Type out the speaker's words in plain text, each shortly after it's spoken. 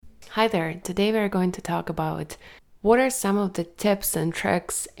Hi there. Today we're going to talk about what are some of the tips and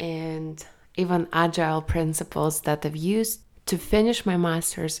tricks and even agile principles that I've used to finish my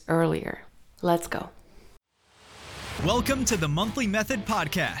master's earlier. Let's go. Welcome to the Monthly Method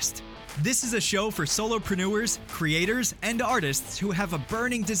Podcast. This is a show for solopreneurs, creators, and artists who have a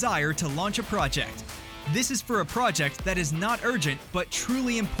burning desire to launch a project. This is for a project that is not urgent but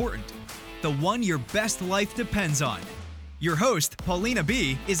truly important, the one your best life depends on. Your host, Paulina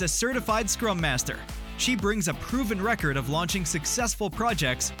B., is a certified Scrum Master. She brings a proven record of launching successful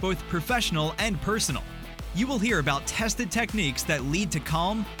projects, both professional and personal. You will hear about tested techniques that lead to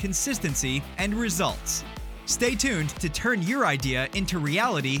calm, consistency, and results. Stay tuned to turn your idea into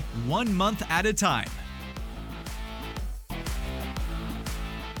reality 1 month at a time.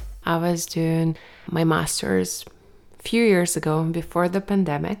 I was doing my master's a few years ago before the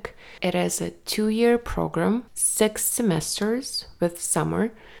pandemic. It is a 2-year program, 6 semesters with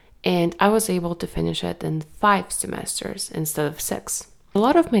summer, and I was able to finish it in 5 semesters instead of 6. A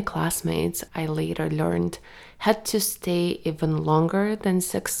lot of my classmates, I later learned, had to stay even longer than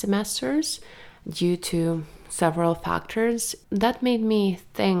 6 semesters due to several factors. That made me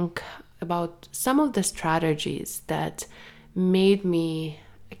think about some of the strategies that made me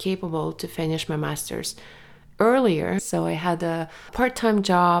capable to finish my master's earlier. So I had a part-time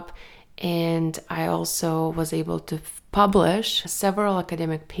job and I also was able to publish several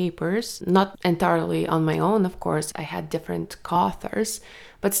academic papers, not entirely on my own, of course. I had different co-authors,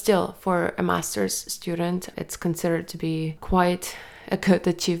 but still for a master's student, it's considered to be quite a good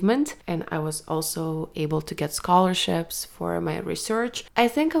achievement. And I was also able to get scholarships for my research. I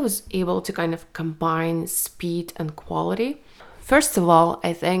think I was able to kind of combine speed and quality. First of all,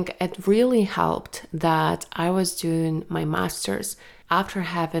 I think it really helped that I was doing my master's after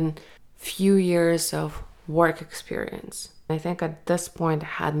having few years of work experience. I think at this point I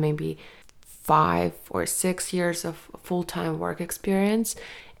had maybe 5 or 6 years of full-time work experience,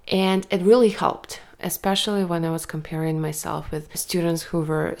 and it really helped, especially when I was comparing myself with students who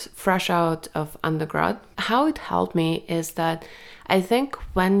were fresh out of undergrad. How it helped me is that I think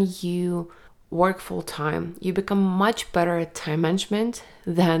when you work full-time, you become much better at time management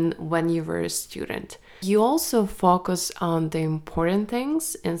than when you were a student. You also focus on the important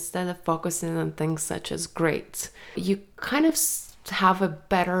things instead of focusing on things such as grades. You kind of have a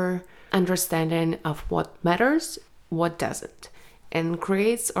better understanding of what matters, what doesn't. And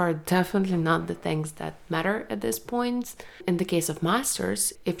grades are definitely not the things that matter at this point. In the case of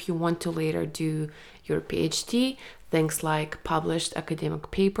masters, if you want to later do your PhD, things like published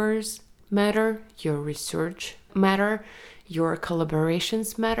academic papers matter, your research matter, your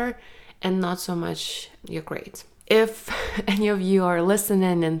collaborations matter, and not so much your grades. If any of you are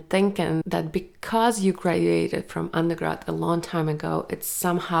listening and thinking that because you graduated from undergrad a long time ago, it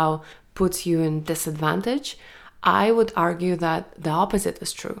somehow puts you in disadvantage, I would argue that the opposite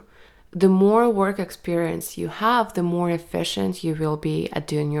is true. The more work experience you have, the more efficient you will be at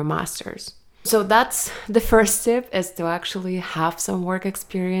doing your master's. So that's the first tip, is to actually have some work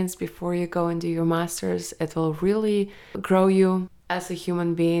experience before you go and do your master's. It will really grow you as a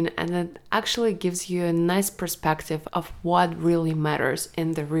human being, and it actually gives you a nice perspective of what really matters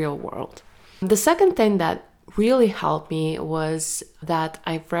in the real world. The second thing that really helped me was that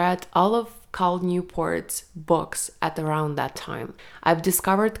I've read all of Cal Newport's books at around that time. I've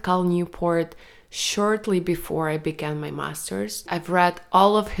discovered Cal Newport shortly before I began my master's. I've read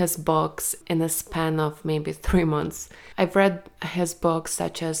all of his books in a span of maybe 3 months. I've read his books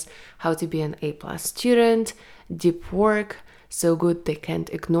such as How to Be an A+ Student, Deep Work, So Good They Can't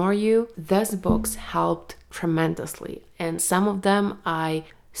Ignore You. These books helped tremendously, and some of them I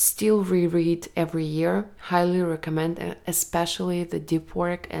still reread every year. Highly recommend, especially the Deep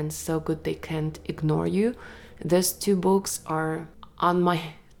Work and So Good They Can't Ignore You. These 2 books are on my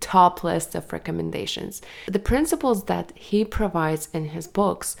top list of recommendations. The principles that he provides in his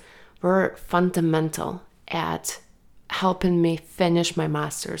books were fundamental at helping me finish my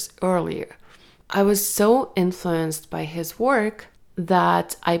master's earlier. I was so influenced by his work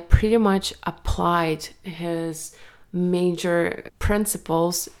that I pretty much applied his major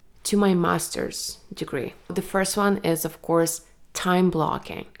principles to my master's degree. The first one is, of course, time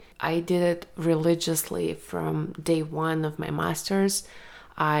blocking. I did it religiously from day 1 of my master's.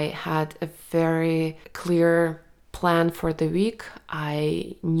 I had a very clear plan for the week.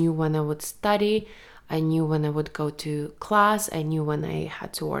 I knew when I would study. I knew when I would go to class. I knew when I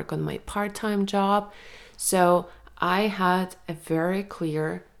had to work on my part-time job. So I had a very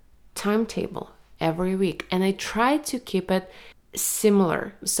clear timetable every week, and I tried to keep it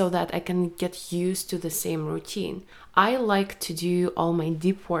similar so that I can get used to the same routine. I like to do all my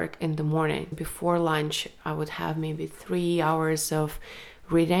deep work in the morning. Before lunch, I would have maybe 3 hours of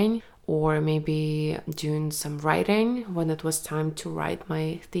reading or maybe doing some writing. When it was time to write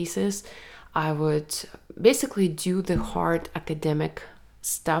my thesis, I would basically do the hard academic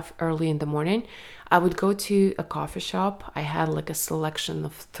stuff early in the morning. I would go to a coffee shop. I had like a selection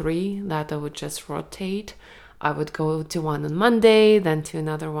of 3 that I would just rotate. I would go to one on Monday, then to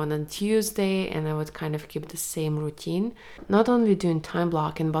another one on Tuesday, and I would kind of keep the same routine. Not only doing time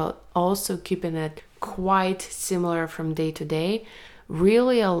blocking, but also keeping it quite similar from day to day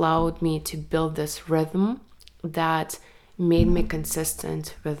really allowed me to build this rhythm that made me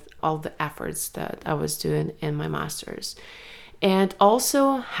consistent with all the efforts that I was doing in my master's. And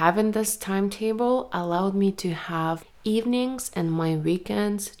also having this timetable allowed me to have evenings and my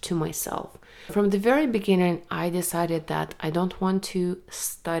weekends to myself. From the very beginning, I decided that I don't want to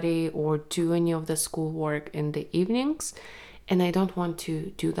study or do any of the schoolwork in the evenings, and I don't want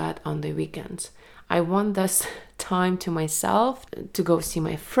to do that on the weekends. I want this time to myself, to go see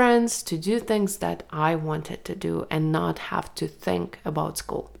my friends, to do things that I wanted to do and not have to think about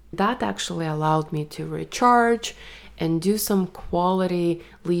school. That actually allowed me to recharge and do some quality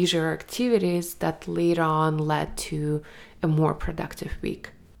leisure activities that later on led to a more productive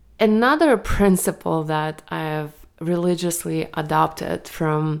week. Another principle that I have religiously adopted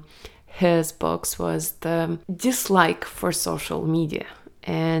from his books was the dislike for social media.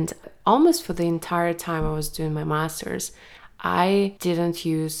 And almost for the entire time I was doing my master's, I didn't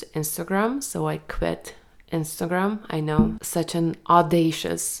use Instagram, so I quit Instagram. I know, such an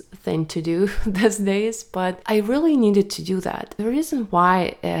audacious thing to do these days, but I really needed to do that. The reason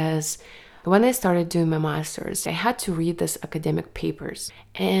why is when I started doing my master's, I had to read these academic papers.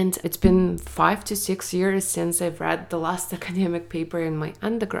 And it's been 5 to 6 years since I've read the last academic paper in my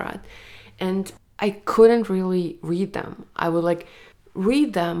undergrad. And I couldn't really read them. I would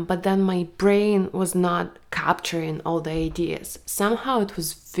read them, but then my brain was not capturing all the ideas. Somehow it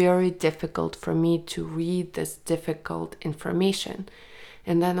was very difficult for me to read this difficult information.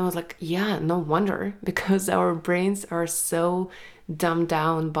 And then I was like, yeah, no wonder, because our brains are so dumbed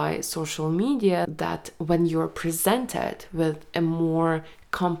down by social media that when you're presented with a more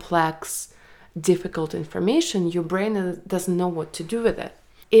complex, difficult information, your brain doesn't know what to do with it.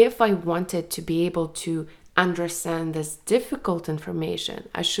 If I wanted to be able to understand this difficult information,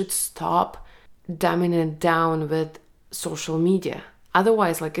 I should stop dumbing it down with social media.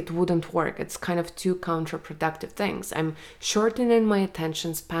 Otherwise, it wouldn't work. It's kind of two counterproductive things. I'm shortening my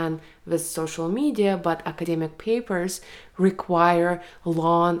attention span with social media, but academic papers require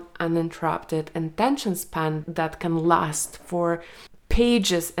long, uninterrupted attention span that can last for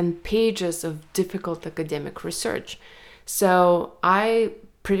pages and pages of difficult academic research. So I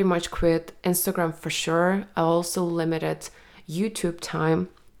pretty much quit Instagram for sure. I also limited YouTube time.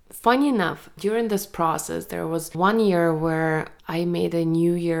 Funny enough, during this process, there was 1 year where I made a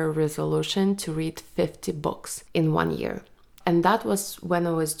New Year resolution to read 50 books in 1 year. And that was when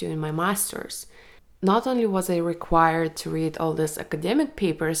I was doing my master's. Not only was I required to read all these academic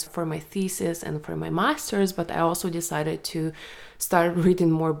papers for my thesis and for my master's, but I also decided to start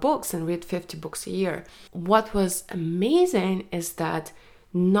reading more books and read 50 books a year. What was amazing is that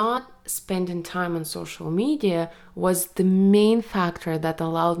not spending time on social media was the main factor that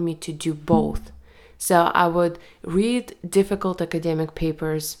allowed me to do both. So I would read difficult academic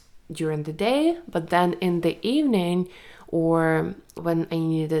papers during the day, but then in the evening or when I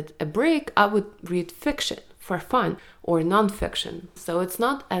needed a break, I would read fiction for fun or nonfiction. So it's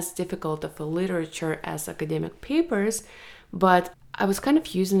not as difficult of a literature as academic papers, but I was kind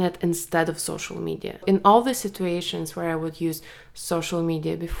of using it instead of social media. In all the situations where I would use social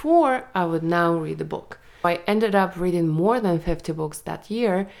media before, I would now read a book. I ended up reading more than 50 books that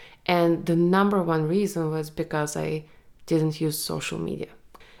year, and the number one reason was because I didn't use social media.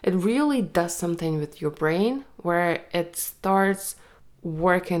 It really does something with your brain where it starts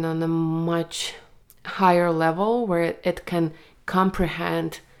working on a much higher level where it can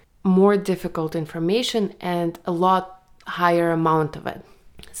comprehend more difficult information and a lot higher amount of it.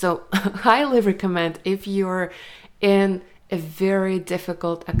 So highly recommend, if you're in a very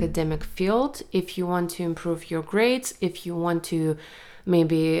difficult academic field, if you want to improve your grades, if you want to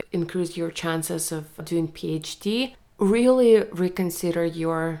maybe increase your chances of doing PhD, really reconsider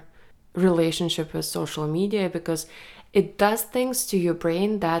your relationship with social media, because it does things to your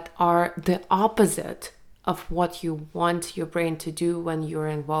brain that are the opposite of what you want your brain to do when you're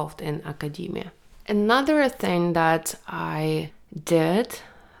involved in academia. Another thing that I did,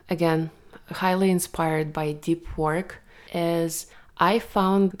 again, highly inspired by deep work, is I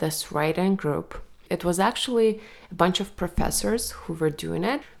found this writing group. It was actually a bunch of professors who were doing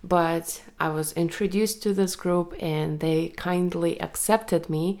it, but I was introduced to this group and they kindly accepted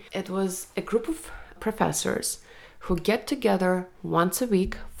me. It was a group of professors who get together once a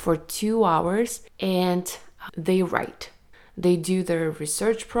week for 2 hours and they write. They do their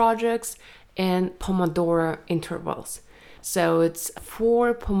research projects and Pomodoro intervals. So it's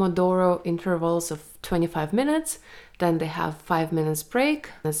 4 Pomodoro intervals of 25 minutes. Then they have 5 minutes break.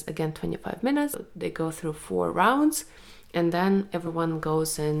 That's again 25 minutes. They go through 4 rounds and then everyone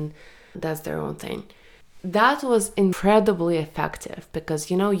goes and does their own thing. That was incredibly effective because,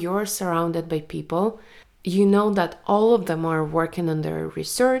 you're surrounded by people. You know that all of them are working on their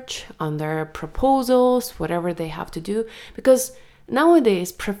research, on their proposals, whatever they have to do. Because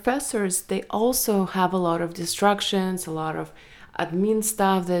nowadays, professors, they also have a lot of distractions, a lot of admin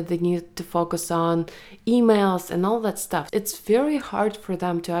stuff that they need to focus on, emails and all that stuff. It's very hard for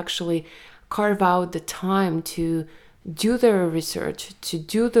them to actually carve out the time to do their research, to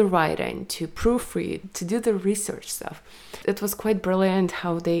do the writing, to proofread, to do the research stuff. It was quite brilliant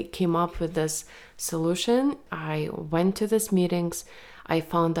how they came up with this solution. I went to these meetings. I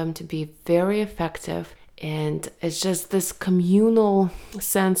found them to be very effective. And it's just this communal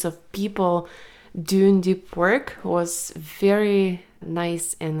sense of people doing deep work was very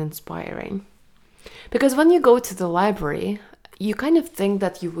nice and inspiring. Because when you go to the library, you kind of think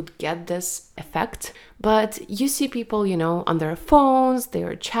that you would get this effect, but you see people, on their phones, they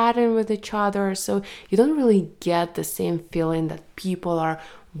are chatting with each other, so you don't really get the same feeling that people are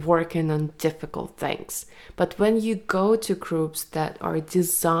working on difficult things. But when you go to groups that are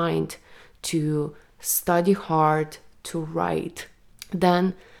designed to study hard, to write,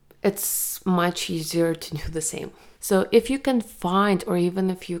 then it's much easier to do the same. So if you can find, or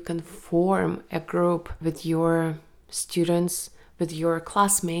even if you can form a group with your students, with your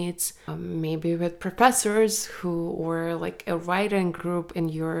classmates, maybe with professors or like a writing group in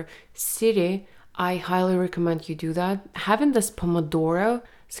your city, I highly recommend you do that. Having this Pomodoro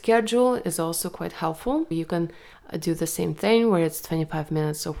schedule is also quite helpful. You can do the same thing where it's 25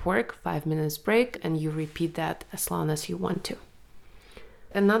 minutes of work, 5 minutes break, and you repeat that as long as you want to.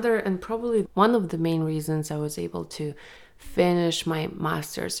 Another, and probably one of the main reasons I was able to finish my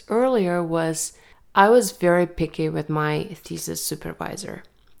master's earlier was I was very picky with my thesis supervisor.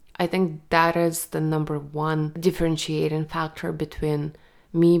 I think that is the number one differentiating factor between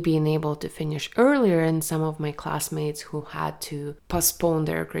me being able to finish earlier and some of my classmates who had to postpone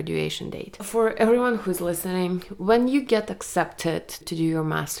their graduation date. For everyone who's listening, when you get accepted to do your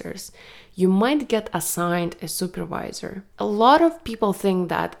master's, you might get assigned a supervisor. A lot of people think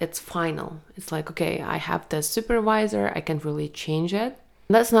that it's final. It's like, okay, I have this supervisor, I can't really change it.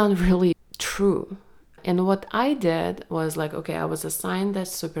 That's not really true. And what I did was like, okay, I was assigned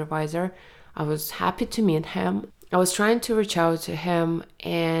this supervisor. I was happy to meet him. I was trying to reach out to him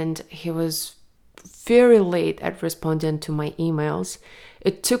and he was very late at responding to my emails.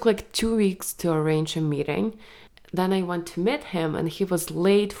 It took like 2 weeks to arrange a meeting. Then I went to meet him and he was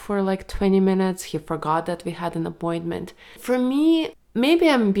late for like 20 minutes. He forgot that we had an appointment. For me, maybe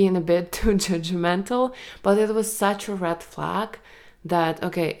I'm being a bit too judgmental, but it was such a red flag that,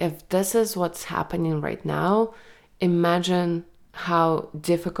 okay, if this is what's happening right now, imagine how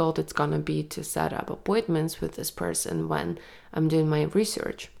difficult it's gonna be to set up appointments with this person when I'm doing my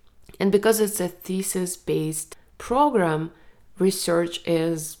research. And because it's a thesis-based program, research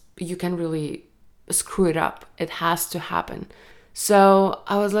is, you can really screw it up. It has to happen. So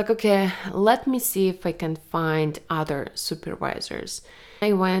I was like, okay, let me see if I can find other supervisors.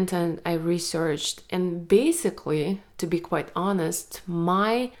 I went and I researched, and basically, to be quite honest,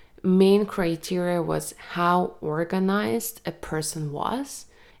 my main criteria was how organized a person was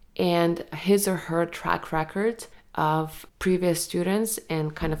and his or her track record of previous students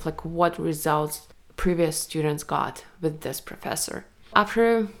and kind of like what results previous students got with this professor.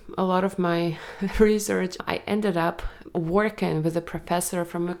 After a lot of my research, I ended up working with a professor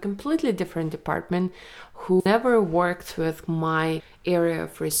from a completely different department who never worked with my area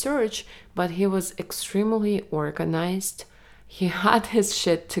of research, but he was extremely organized. He had his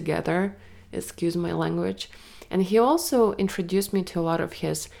shit together, excuse my language. And he also introduced me to a lot of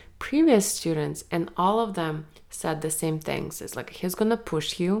his previous students, and all of them said the same things. It's like, he's gonna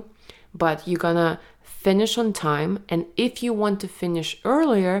push you, but you're gonna finish on time. And if you want to finish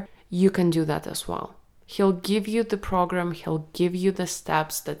earlier, you can do that as well. He'll give you the program, he'll give you the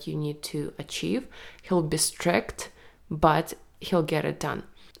steps that you need to achieve. He'll be strict, but he'll get it done.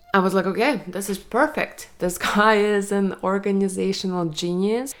 I was like, okay, this is perfect. This guy is an organizational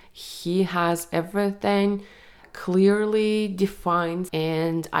genius. He has everything clearly defined,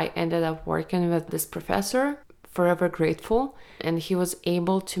 and I ended up working with this professor, forever grateful. And he was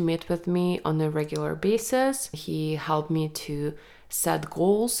able to meet with me on a regular basis. He helped me to set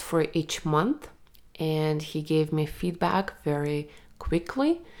goals for each month, and he gave me feedback very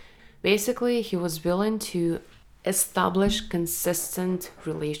quickly. Basically, he was willing to establish consistent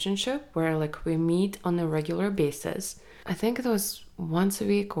relationship where like we meet on a regular basis. I think it was once a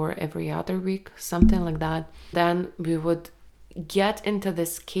week or every other week, something like that. Then we would get into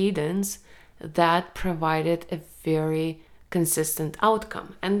this cadence that provided a very consistent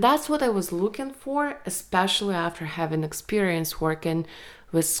outcome. And that's what I was looking for, especially after having experience working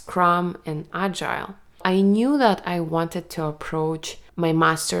with Scrum and Agile. I knew that I wanted to approach my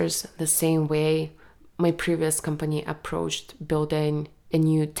masters the same way my previous company approached building a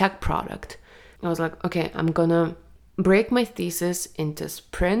new tech product. I was like, okay, I'm gonna break my thesis into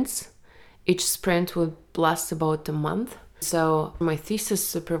sprints. Each sprint would last about a month. So my thesis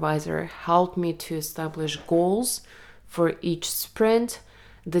supervisor helped me to establish goals for each sprint,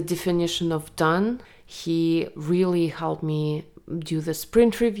 the definition of done. He really helped me do the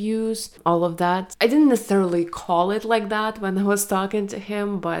sprint reviews, all of that. I didn't necessarily call it like that when I was talking to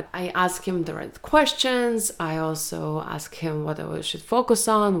him, but I asked him the right questions. I also asked him what I should focus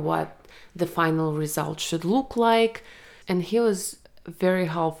on, what the final result should look like. And he was very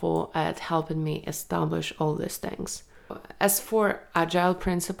helpful at helping me establish all these things. As for agile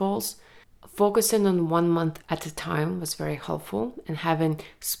principles, focusing on 1 month at a time was very helpful, and having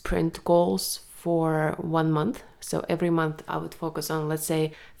sprint goals for 1 month. So every month I would focus on, let's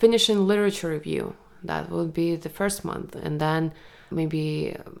say, finishing literature review. That would be the first month. And then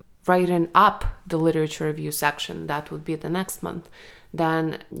maybe writing up the literature review section. That would be the next month.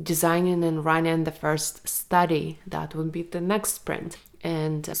 Then designing and running the first study. That would be the next sprint,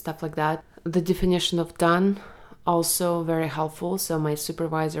 and stuff like that. The definition of done, also very helpful. So my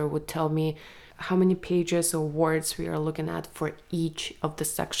supervisor would tell me how many pages or words we are looking at for each of the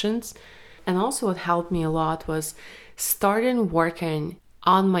sections. And also what helped me a lot was starting working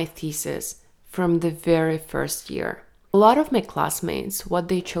on my thesis from the very first year. A lot of my classmates, what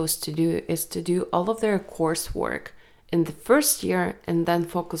they chose to do is to do all of their coursework in the first year and then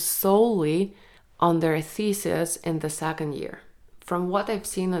focus solely on their thesis in the second year. From what I've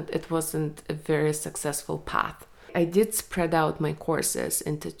seen, it wasn't a very successful path. I did spread out my courses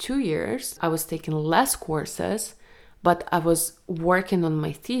into 2 years. I was taking less courses, but I was working on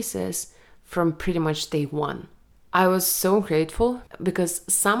my thesis from pretty much day one. I was so grateful because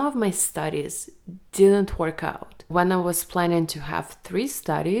some of my studies didn't work out. When I was planning to have 3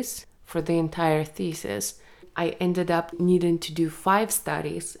 studies for the entire thesis, I ended up needing to do 5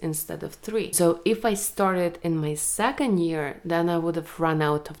 studies instead of 3. So if I started in my second year, then I would have run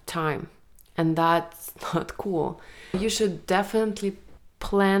out of time. And that's not cool. You should definitely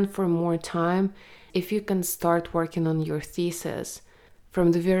plan for more time. If you can start working on your thesis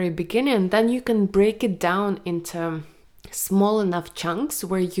from the very beginning, then you can break it down into small enough chunks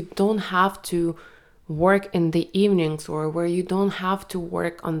where you don't have to work in the evenings or where you don't have to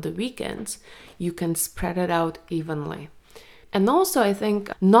work on the weekends. You can spread it out evenly. And also, I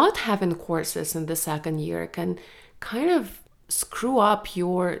think not having courses in the second year can kind of screw up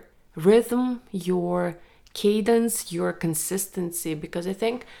your rhythm, your cadence, your consistency, because I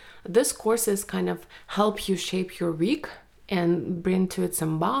think these courses kind of help you shape your week and bring to it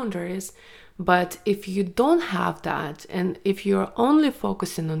some boundaries. But if you don't have that, and if you're only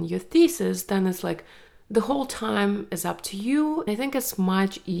focusing on your thesis, then it's like the whole time is up to you. I think it's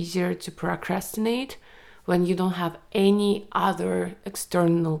much easier to procrastinate when you don't have any other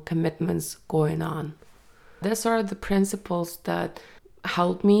external commitments going on. These are the principles that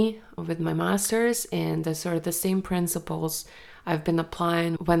helped me with my master's, and these are the same principles I've been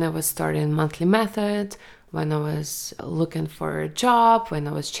applying when I was starting Monthly Method, when I was looking for a job, when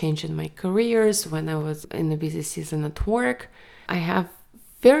I was changing my careers, when I was in a busy season at work. I have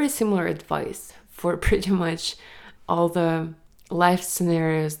very similar advice for pretty much all the life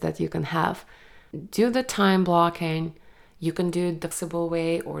scenarios that you can have. Do the time blocking. You can do it the flexible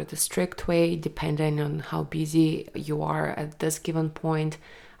way or the strict way, depending on how busy you are at this given point.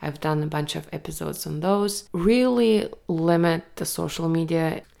 I've done a bunch of episodes on those. Really limit the social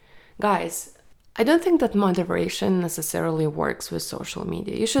media. Guys, I don't think that moderation necessarily works with social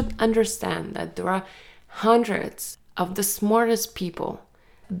media. You should understand that there are hundreds of the smartest people,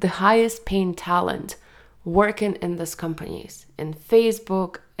 the highest paying talent working in these companies, in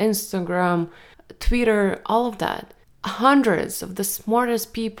Facebook, Instagram, Twitter, all of that. Hundreds of the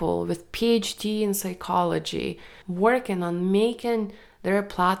smartest people with PhD in psychology working on making their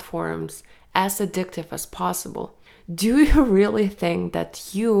platforms as addictive as possible. Do you really think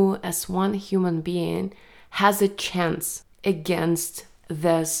that you, as one human being, has a chance against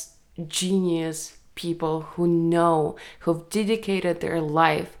this genius people who've dedicated their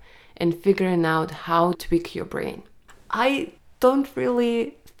life in figuring out how to tweak your brain? I don't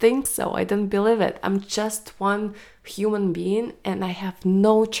really think so. I don't believe it. I'm just one human being and I have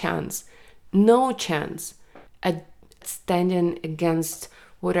no chance at standing against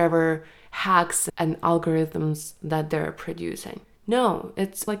whatever hacks and algorithms that they're producing. No,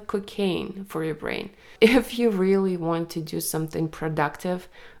 it's like cocaine for your brain. If you really want to do something productive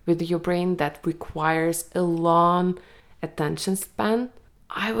with your brain that requires a long attention span,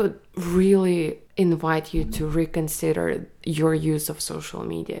 I would really invite you to reconsider your use of social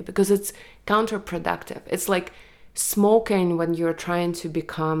media because it's counterproductive. It's like smoking when you're trying to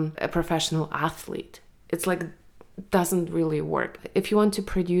become a professional athlete. It's like doesn't really work. If you want to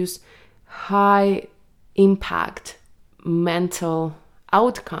produce high impact mental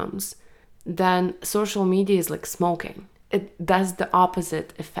outcomes, then social media is like smoking. It does the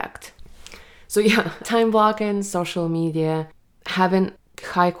opposite effect. So yeah, time blocking, social media, having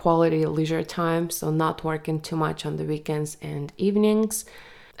high quality leisure time, so not working too much on the weekends and evenings,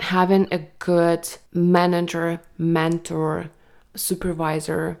 having a good manager, mentor,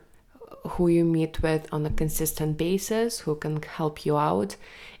 supervisor who you meet with on a consistent basis, who can help you out,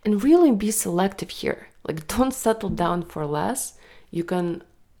 and really be selective here. Like, don't settle down for less. You can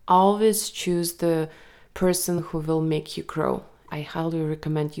always choose the person who will make you grow. I highly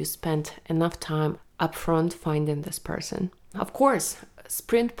recommend you spend enough time upfront finding this person. Of course,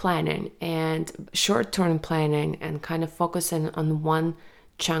 sprint planning and short-term planning and kind of focusing on one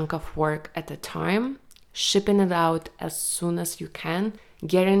chunk of work at a time, shipping it out as soon as you can,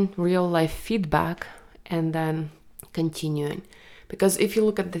 getting real-life feedback, and then continuing. Because if you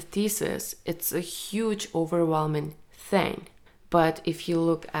look at the thesis, it's a huge, overwhelming thing. But if you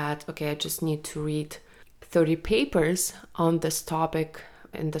look at, okay, I just need to read 30 papers on this topic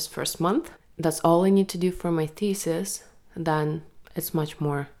in this first month, that's all I need to do for my thesis, then it's much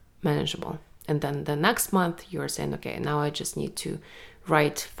more manageable. And then the next month, you're saying, okay, now I just need to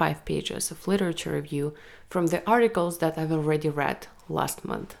write 5 pages of literature review from the articles that I've already read last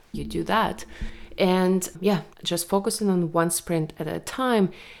month. You do that. And yeah, just focusing on one sprint at a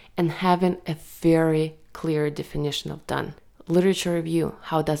time and having a very clear definition of done. Literature review,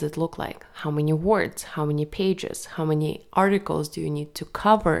 how does it look like? How many words? How many pages? How many articles do you need to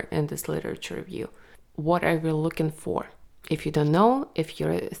cover in this literature review? What are you looking for? If you don't know, if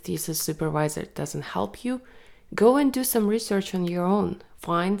your thesis supervisor doesn't help you, go and do some research on your own.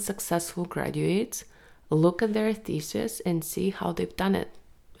 Find successful graduates, look at their thesis and see how they've done it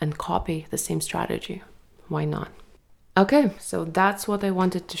and copy the same strategy. Why not? Okay, so that's what I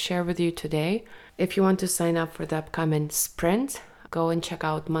wanted to share with you today. If you want to sign up for the upcoming sprint, go and check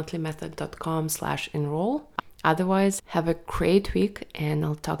out monthlymethod.com/enroll. Otherwise, have a great week and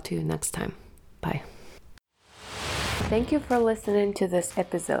I'll talk to you next time. Bye. Thank you for listening to this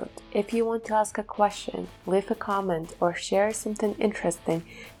episode. If you want to ask a question, leave a comment, or share something interesting,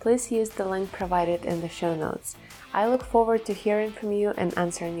 please use the link provided in the show notes. I look forward to hearing from you and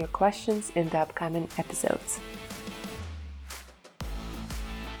answering your questions in the upcoming episodes.